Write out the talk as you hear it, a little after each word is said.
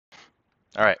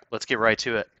All right, let's get right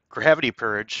to it. Gravity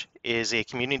Purge is a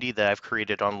community that I've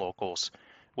created on Locals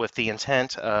with the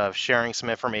intent of sharing some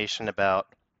information about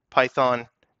Python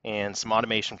and some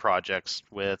automation projects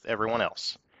with everyone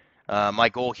else. My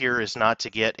goal here is not to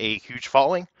get a huge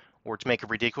following or to make a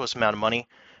ridiculous amount of money.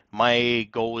 My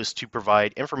goal is to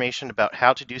provide information about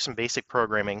how to do some basic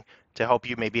programming to help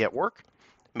you maybe at work,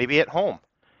 maybe at home,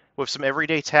 with some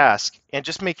everyday tasks, and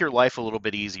just make your life a little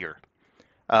bit easier.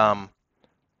 Um,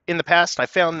 in the past, I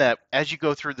found that as you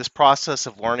go through this process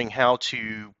of learning how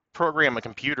to program a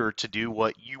computer to do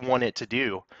what you want it to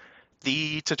do,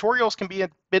 the tutorials can be a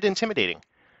bit intimidating.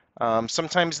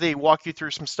 Sometimes they walk you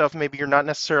through some stuff maybe you're not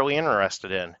necessarily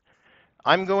interested in.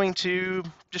 I'm going to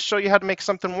just show you how to make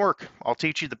something work. I'll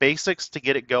teach you the basics to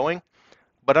get it going,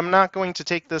 but I'm not going to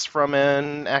take this from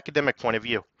an academic point of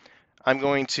view. I'm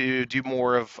going to do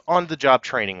more of on the job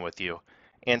training with you.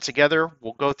 And together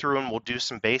we'll go through and we'll do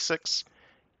some basics.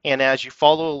 And as you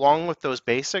follow along with those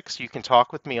basics, you can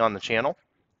talk with me on the channel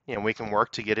and we can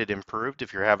work to get it improved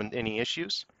if you're having any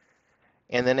issues.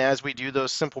 And then as we do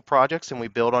those simple projects and we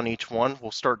build on each one,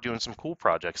 we'll start doing some cool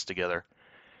projects together.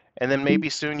 And then maybe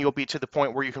soon you'll be to the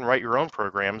point where you can write your own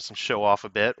programs and show off a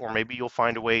bit, or maybe you'll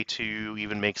find a way to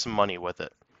even make some money with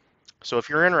it. So if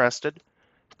you're interested,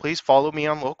 please follow me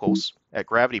on Locals at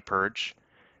Gravity Purge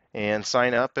and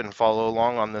sign up and follow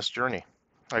along on this journey.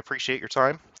 I appreciate your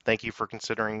time. Thank you for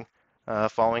considering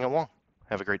following along.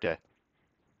 Have a great day.